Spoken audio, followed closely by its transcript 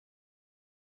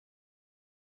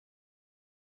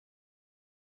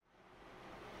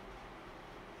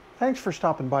Thanks for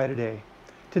stopping by today.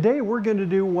 Today we're going to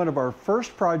do one of our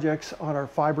first projects on our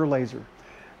fiber laser.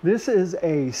 This is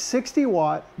a 60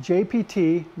 watt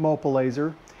Jpt Mopa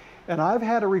laser, and I've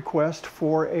had a request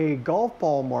for a golf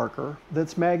ball marker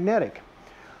that's magnetic.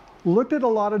 Looked at a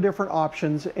lot of different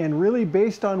options, and really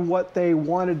based on what they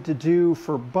wanted to do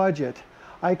for budget,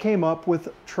 I came up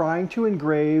with trying to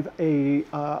engrave a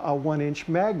 1-inch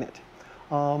magnet.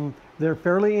 They're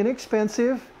fairly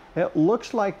inexpensive. It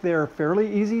looks like they're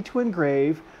fairly easy to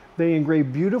engrave. They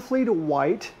engrave beautifully to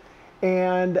white,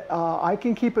 and I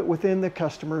can keep it within the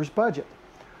customer's budget.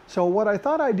 So what I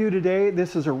thought I'd do today,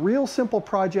 this is a real simple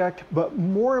project, but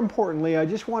more importantly, I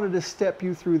just wanted to step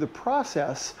you through the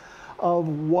process of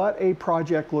what a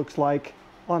project looks like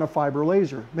on a fiber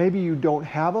laser. Maybe you don't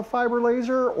have a fiber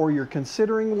laser, or you're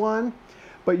considering one,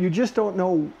 but you just don't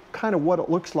know kind of what it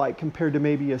looks like compared to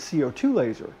maybe a CO2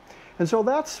 laser. And so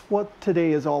that's what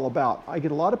today is all about. I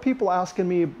get a lot of people asking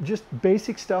me just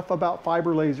basic stuff about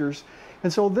fiber lasers.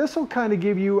 And so this will kind of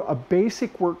give you a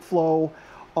basic workflow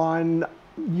on,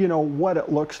 what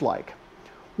it looks like.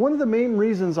 One of the main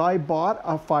reasons I bought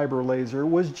a fiber laser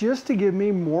was just to give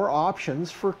me more options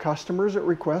for customers that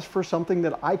request for something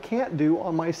that I can't do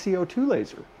on my CO2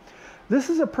 laser.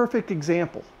 This is a perfect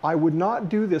example. I would not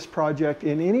do this project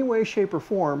in any way, shape, or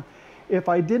form if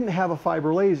I didn't have a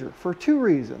fiber laser, for two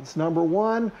reasons. Number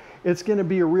one, it's going to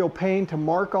be a real pain to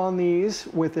mark on these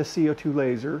with a CO2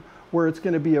 laser, where it's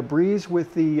going to be a breeze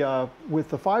with the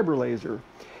fiber laser.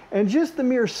 And just the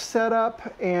mere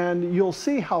setup, and you'll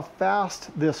see how fast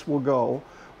this will go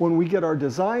when we get our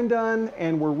design done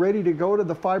and we're ready to go to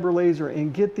the fiber laser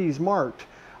and get these marked.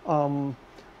 One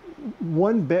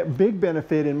big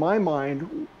benefit in my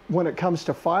mind when it comes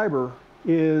to fiber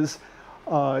is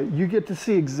you get to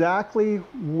see exactly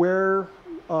where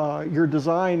your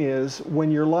design is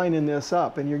when you're lining this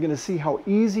up, and you're going to see how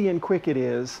easy and quick it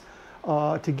is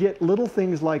to get little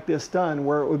things like this done,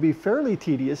 where it would be fairly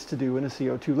tedious to do in a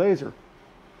CO2 laser.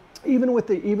 Even with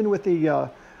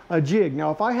the jig.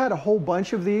 Now, if I had a whole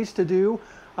bunch of these to do,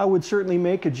 I would certainly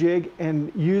make a jig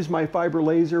and use my fiber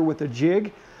laser with a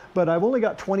jig, but I've only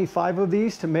got 25 of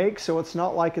these to make, so it's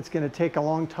not like it's going to take a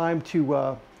long time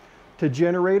to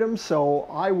generate them. So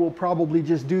I will probably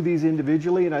just do these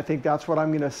individually, and I think that's what I'm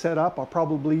going to set up. I'll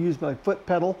probably use my foot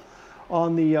pedal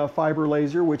on the fiber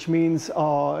laser, which means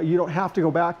you don't have to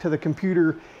go back to the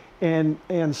computer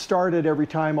and start it every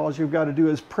time. All you've got to do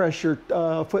is press your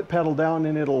foot pedal down,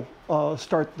 and it'll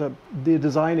start the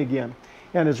design again,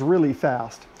 and it's really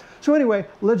fast. So anyway,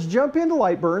 let's jump into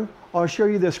Lightburn. I'll show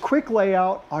you this quick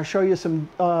layout. I'll show you some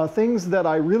things that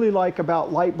I really like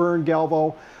about Lightburn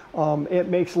Galvo. It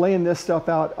makes laying this stuff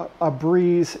out a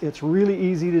breeze. It's really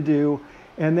easy to do.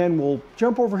 And then we'll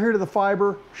jump over here to the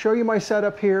fiber, show you my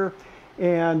setup here,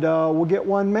 and we'll get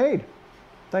one made.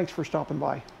 Thanks for stopping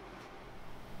by.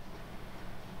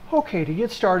 Okay, to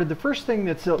get started, the first thing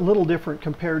that's a little different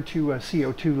compared to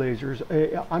CO2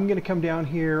 lasers, I'm going to come down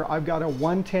here. I've got a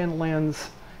 110 lens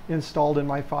installed in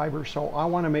my fiber, so I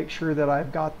want to make sure that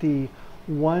I've got the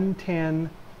 110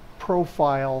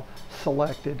 profile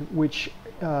selected, which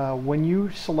when you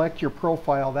select your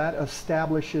profile, that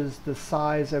establishes the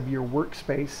size of your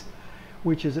workspace,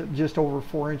 which is just over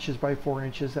 4 inches by 4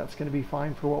 inches. That's going to be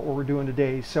fine for what we're doing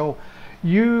today. So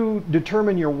you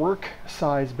determine your work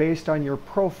size based on your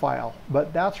profile,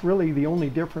 but that's really the only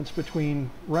difference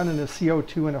between running a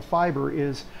CO2 and a fiber,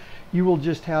 is you will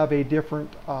just have a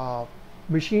different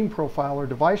machine profile or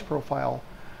device profile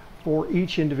for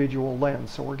each individual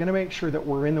lens. So we're going to make sure that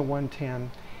we're in the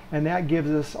 110, and that gives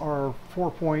us our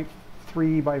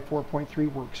 4.3 by 4.3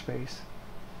 workspace.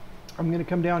 I'm going to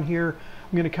come down here.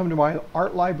 I'm going to come to my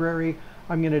art library.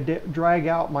 I'm going to drag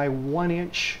out my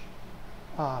 1-inch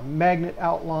magnet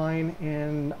outline,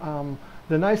 and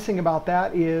the nice thing about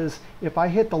that is if I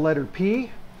hit the letter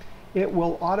P, it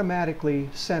will automatically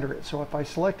center it. So if I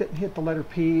select it and hit the letter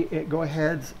P, it goes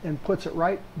ahead and puts it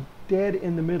right dead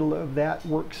in the middle of that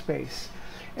workspace.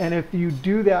 And if you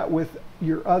do that with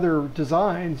your other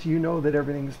designs, you know that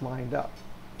everything's lined up.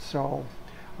 So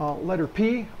letter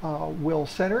P will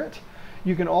center it.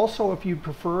 You can also, if you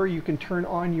prefer, you can turn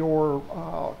on your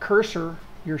cursor,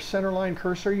 your centerline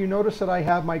cursor. You notice that I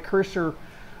have my cursor,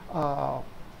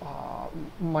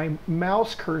 my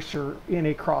mouse cursor in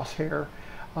a crosshair.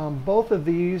 Both of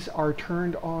these are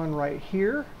turned on right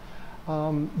here.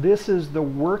 This is the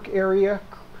work area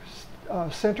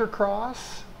center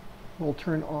cross. We'll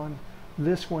turn on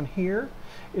this one here.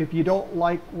 If you don't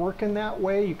like working that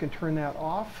way, you can turn that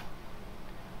off.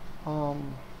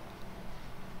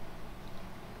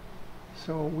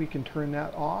 So we can turn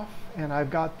that off. And I've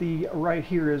got the right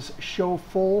here is show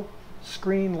full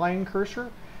screen line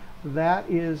cursor. that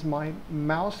is my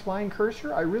mouse line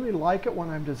cursor. I really like it when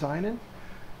I'm designing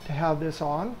to have this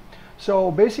on.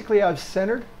 So basically I've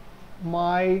centered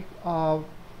my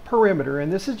perimeter,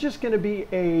 and this is just going to be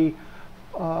a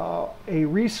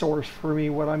resource for me.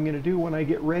 What I'm going to do when I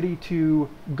get ready to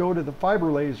go to the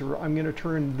fiber laser, I'm going to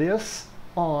turn this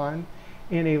on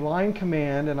in a line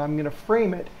command, and I'm going to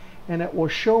frame it, and it will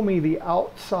show me the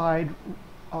outside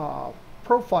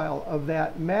profile of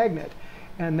that magnet,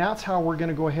 and that's how we're going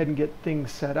to go ahead and get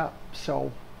things set up.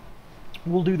 So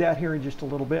we'll do that here in just a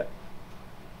little bit.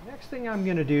 Next thing I'm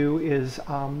going to do is,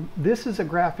 this is a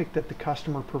graphic that the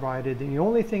customer provided, and the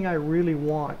only thing I really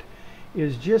want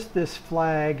is just this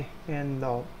flag and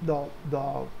the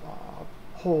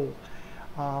hole.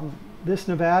 This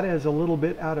Nevada is a little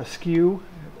bit out of skew,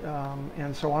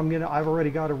 and so I've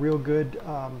already got a real good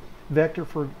vector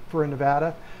for a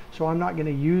Nevada, so I'm not going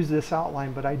to use this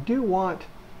outline, but I do want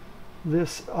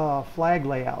this flag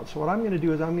layout. So what I'm going to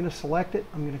do is I'm going to select it.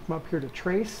 I'm going to come up here to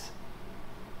trace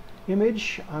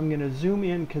image. I'm going to zoom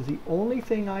in because the only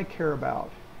thing I care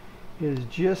about is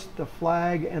just the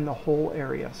flag and the whole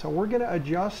area. So we're going to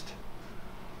adjust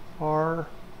our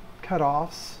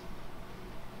cutoffs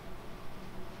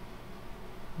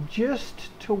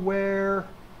just to where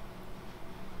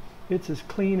it's as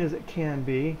clean as it can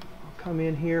be. I'll come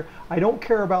in here. I don't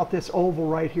care about this oval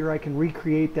right here. I can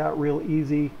recreate that real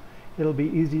easy. It'll be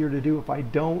easier to do if I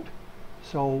don't.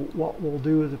 So what we'll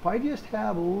do is if I just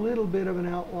have a little bit of an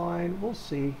outline, we'll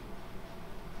see.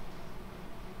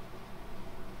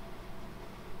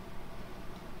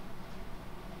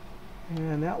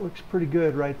 And that looks pretty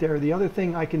good right there. The other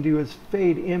thing I can do is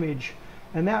fade image,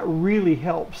 and that really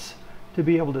helps to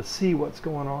be able to see what's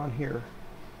going on here.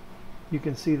 You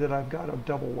can see that I've got a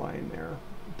double line there.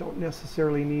 Don't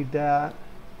necessarily need that.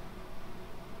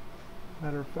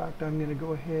 Matter of fact, I'm going to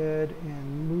go ahead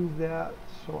and move that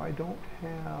so I don't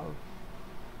have,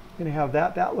 I'm going to have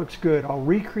that. That looks good. I'll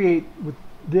recreate with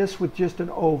this with just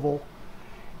an oval,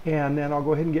 and then I'll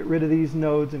go ahead and get rid of these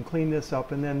nodes and clean this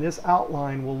up, and then this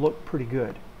outline will look pretty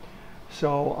good.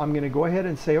 So I'm going to go ahead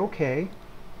and say OK.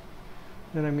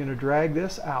 Then I'm going to drag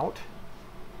this out.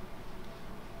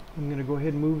 I'm going to go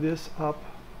ahead and move this up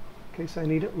in case I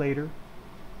need it later.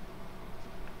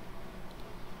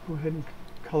 Go ahead and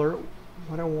color it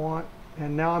what I want,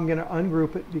 and now I'm going to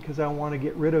ungroup it because I want to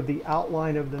get rid of the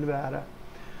outline of the Nevada.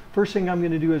 First thing I'm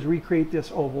going to do is recreate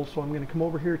this oval, so I'm going to come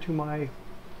over here to my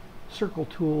circle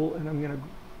tool, and I'm going to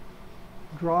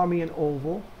draw me an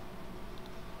oval.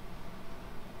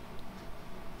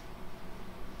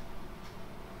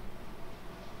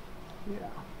 Yeah,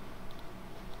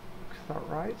 looks about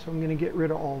right. So I'm going to get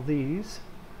rid of all these.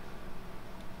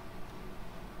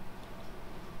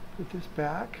 Put this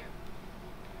back.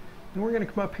 And we're going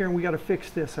to come up here and we got to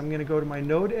fix this. I'm going to go to my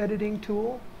node editing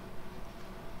tool,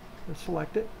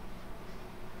 select it,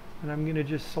 and I'm going to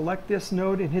just select this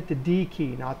node and hit the D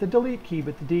key, not the delete key,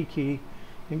 but the D key,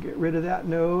 and get rid of that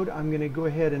node. I'm going to go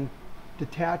ahead and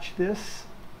detach this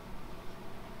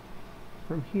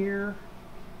from here,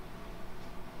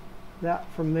 that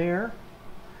from there,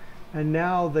 and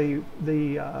now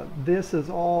this is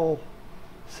all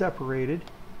separated.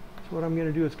 So what I'm going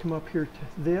to do is come up here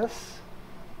to this.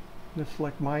 I'm going to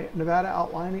select my Nevada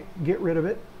outline, get rid of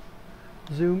it,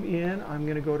 zoom in. I'm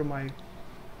going to go to my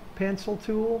pencil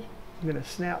tool. I'm going to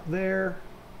snap there,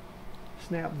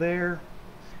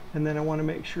 and then I want to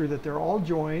make sure that they're all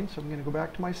joined. So I'm going to go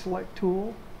back to my select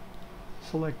tool,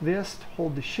 select this,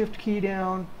 hold the shift key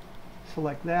down,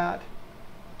 select that,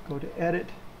 go to edit,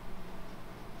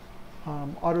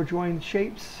 auto join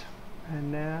shapes,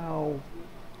 and now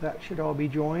that should all be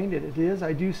joined, and it is.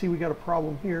 I do see we got a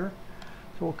problem here.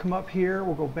 So we'll come up here,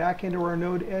 we'll go back into our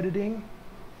node editing,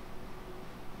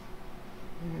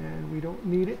 and we don't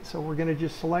need it, so we're going to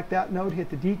just select that node,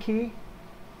 hit the D key,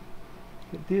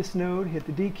 hit this node, hit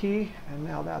the D key, and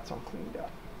now that's all cleaned up.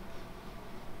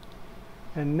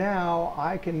 And now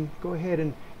I can go ahead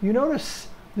and, you notice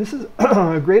this is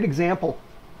a great example.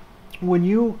 When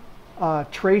you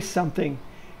trace something,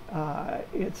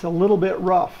 it's a little bit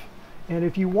rough, and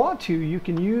if you want to, you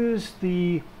can use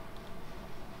the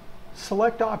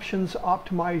Select Options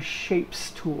Optimize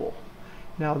Shapes tool.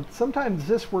 Now sometimes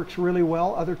this works really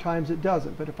well, other times it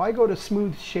doesn't, but if I go to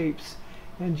Smooth Shapes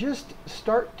and just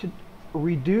start to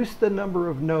reduce the number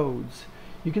of nodes,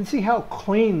 you can see how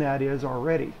clean that is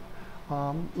already.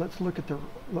 Let's look at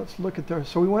the,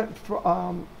 so we went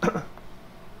for,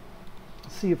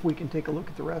 see if we can take a look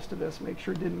at the rest of this, make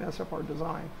sure it didn't mess up our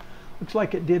design. Looks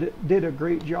like it did a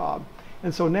great job.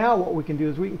 And so now what we can do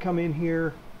is we can come in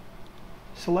here,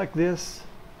 select this,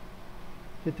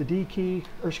 hit the D key,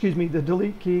 or excuse me, the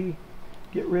delete key,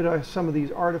 get rid of some of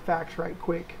these artifacts right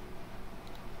quick.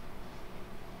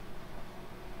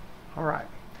 All right,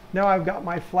 now I've got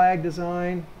my flag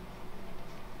design,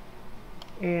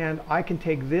 and I can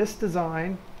take this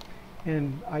design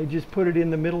and I just put it in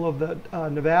the middle of the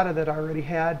Nevada that I already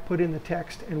had, put in the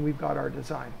text, and we've got our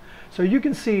design. So you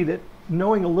can see that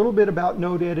knowing a little bit about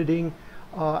node editing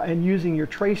and using your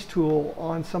trace tool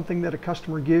on something that a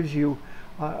customer gives you,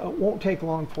 it won't take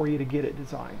long for you to get it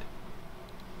designed.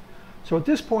 So at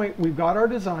this point, we've got our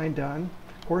design done.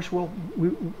 Of course,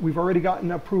 we've already gotten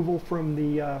approval from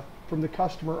the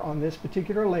customer on this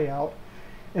particular layout.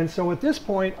 And so at this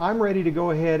point, I'm ready to go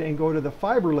ahead and go to the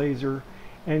fiber laser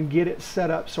and get it set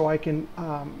up so I can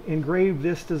engrave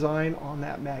this design on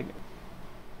that magnet.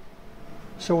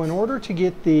 So in order to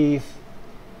get the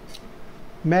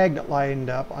magnet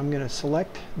lined up, I'm going to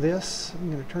select this,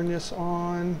 I'm going to turn this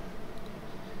on,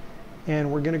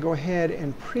 and we're going to go ahead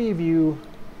and preview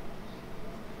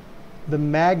the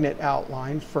magnet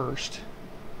outline first.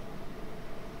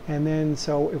 And then,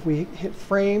 so if we hit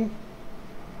frame,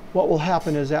 what will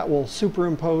happen is that will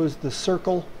superimpose the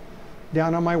circle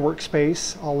down on my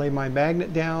workspace. I'll lay my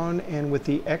magnet down, and with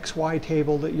the XY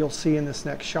table that you'll see in this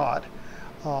next shot,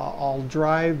 I'll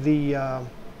drive the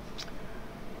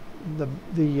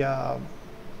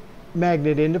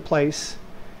magnet into place.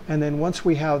 And then once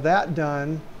we have that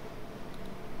done,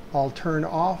 I'll turn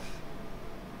off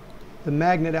the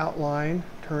magnet outline,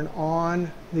 turn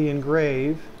on the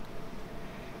engrave,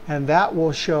 and that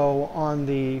will show on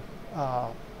the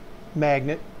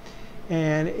magnet.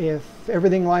 And if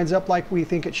everything lines up like we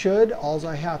think it should, all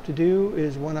I have to do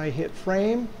is when I hit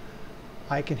frame,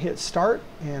 I can hit start,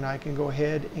 and I can go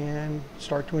ahead and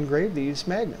start to engrave these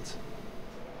magnets.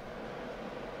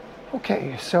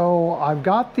 Okay, so I've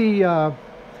got the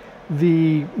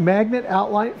magnet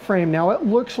outline frame. Now it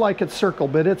looks like it's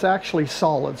circled, but it's actually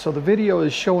solid. So the video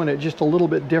is showing it just a little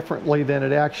bit differently than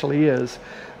it actually is.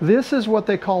 This is what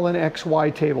they call an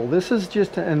XY table. This is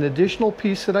just an additional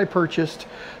piece that I purchased.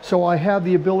 So I have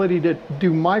the ability to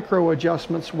do micro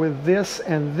adjustments with this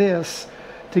and this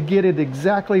to get it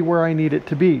exactly where I need it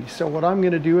to be. So what I'm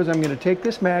going to do is I'm going to take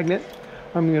this magnet,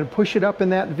 I'm going to push it up in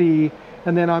that V,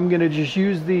 and then I'm going to just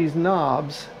use these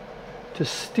knobs to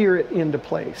steer it into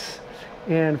place.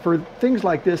 And for things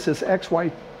like this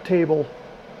XY table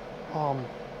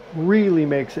really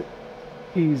makes it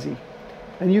easy.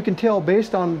 And you can tell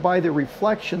based on by the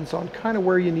reflections on kind of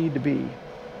where you need to be.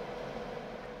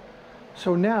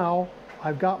 So now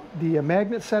I've got the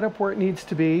magnet set up where it needs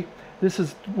to be.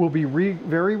 This will be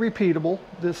very repeatable.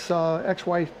 This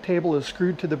XY table is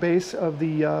screwed to the base of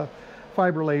the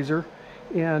fiber laser.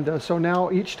 And so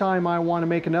now each time I want to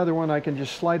make another one, I can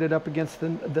just slide it up against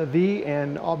the V,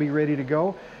 and I'll be ready to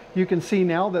go. You can see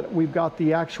now that we've got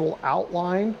the actual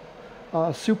outline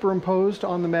superimposed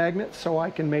on the magnet, so I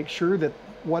can make sure that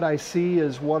what I see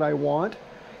is what I want,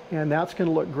 and that's going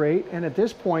to look great. And at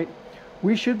this point,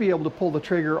 we should be able to pull the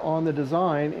trigger on the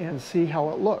design and see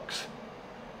how it looks.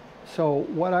 So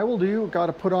what I will do, I've got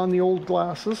to put on the old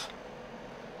glasses,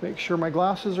 make sure my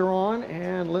glasses are on,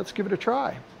 and let's give it a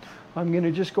try. I'm going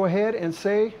to just go ahead and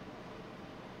say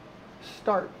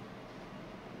start.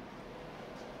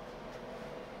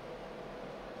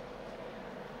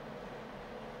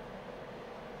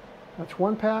 That's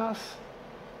one pass.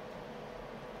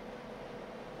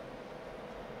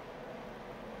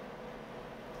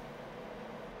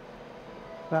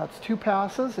 That's two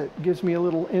passes. It gives me a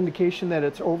little indication that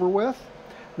it's over with.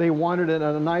 They wanted it in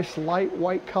a nice light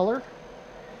white color,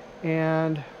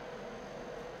 and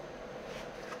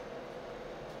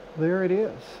there it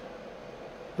is.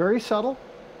 Very subtle,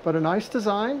 but a nice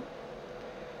design,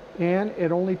 and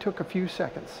it only took a few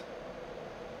seconds.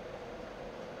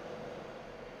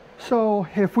 So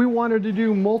if we wanted to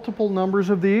do multiple numbers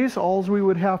of these, all we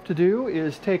would have to do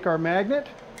is take our magnet,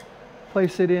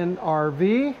 place it in our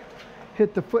V,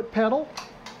 hit the foot pedal.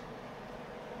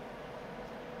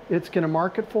 It's going to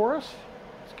mark it for us.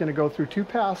 It's going to go through two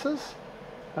passes.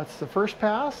 That's the first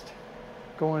pass.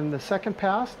 Go in the second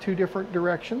pass, two different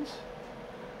directions.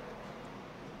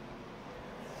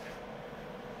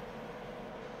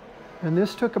 And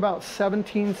this took about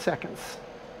 17 seconds.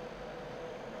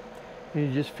 And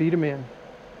you just feed them in.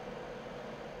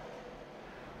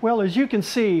 Well, as you can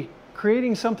see,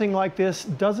 creating something like this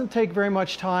doesn't take very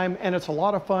much time, and it's a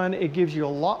lot of fun. It gives you a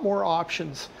lot more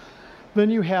options than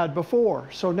you had before.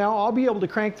 So now I'll be able to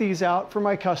crank these out for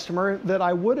my customer that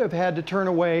I would have had to turn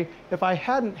away if I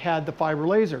hadn't had the fiber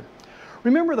laser.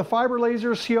 Remember, the fiber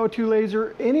laser, CO2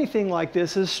 laser, anything like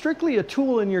this is strictly a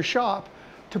tool in your shop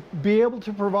to be able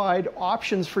to provide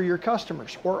options for your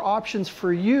customers or options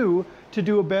for you to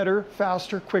do a better,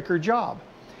 faster, quicker job.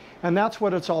 And that's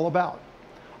what it's all about.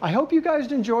 I hope you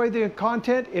guys enjoy the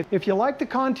content. If you like the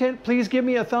content, please give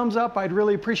me a thumbs up. I'd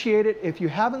really appreciate it. If you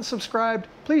haven't subscribed,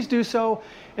 please do so.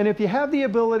 And if you have the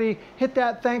ability, hit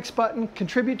that thanks button,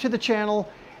 contribute to the channel.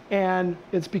 And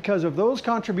it's because of those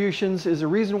contributions is the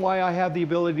reason why I have the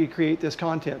ability to create this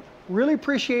content. Really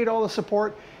appreciate all the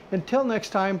support. Until next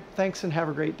time, thanks and have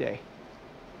a great day.